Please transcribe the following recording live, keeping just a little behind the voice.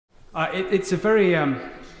It's a very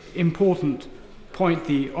important point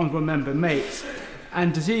the honourable member makes.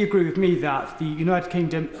 And does he agree with me that the United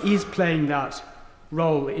Kingdom is playing that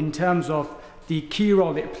role in terms of the key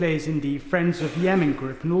role it plays in the Friends of Yemen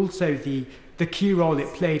group, and also the key role it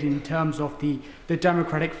played in terms of the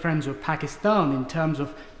Democratic Friends of Pakistan, in terms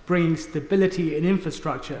of bringing stability and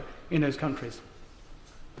infrastructure in those countries?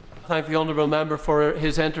 Thank the honourable member for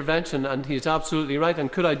his intervention, and he is absolutely right. And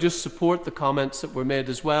could I just support the comments that were made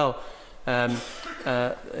as well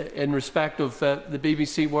in respect of the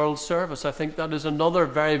BBC World Service? I think that is another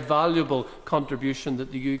very valuable contribution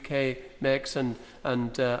that the UK makes, and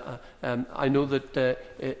I know that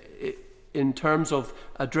in terms of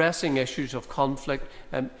addressing issues of conflict,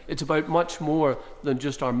 it's about much more than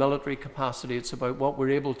just our military capacity. It's about what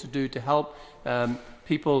we're able to do to help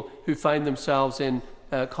people who find themselves in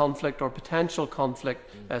conflict or potential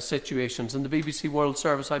conflict situations. And the BBC World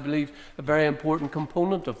Service, I believe, a very important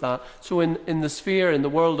component of that. So in the sphere, in the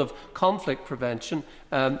world of conflict prevention,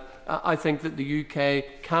 I think that the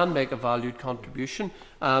UK can make a valued contribution,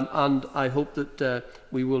 and I hope that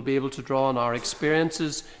we will be able to draw on our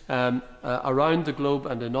experiences around the globe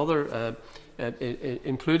and in other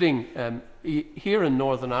including here in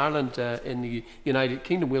Northern Ireland, in the United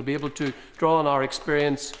Kingdom. We'll be able to draw on our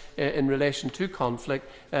experience in relation to conflict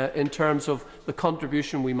in terms of the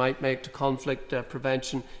contribution we might make to conflict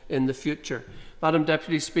prevention in the future. Madam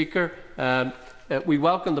Deputy Speaker, we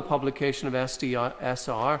welcome the publication of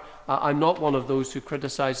SDSR. I'm not one of those who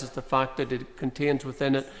criticises the fact that it contains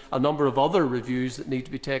within it a number of other reviews that need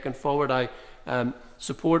to be taken forward. I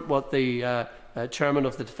support what the Chairman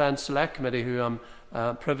of the Defence Select Committee, who I'm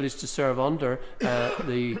privileged to serve under,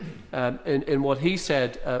 in what he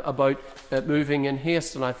said about moving in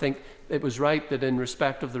haste. And I think it was right that in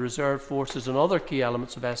respect of the reserve forces and other key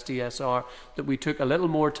elements of SDSR, that we took a little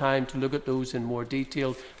more time to look at those in more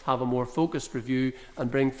detail, have a more focused review and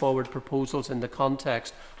bring forward proposals in the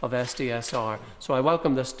context of SDSR. So I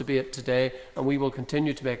welcome this debate today, and we will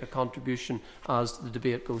continue to make a contribution as the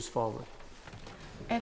debate goes forward.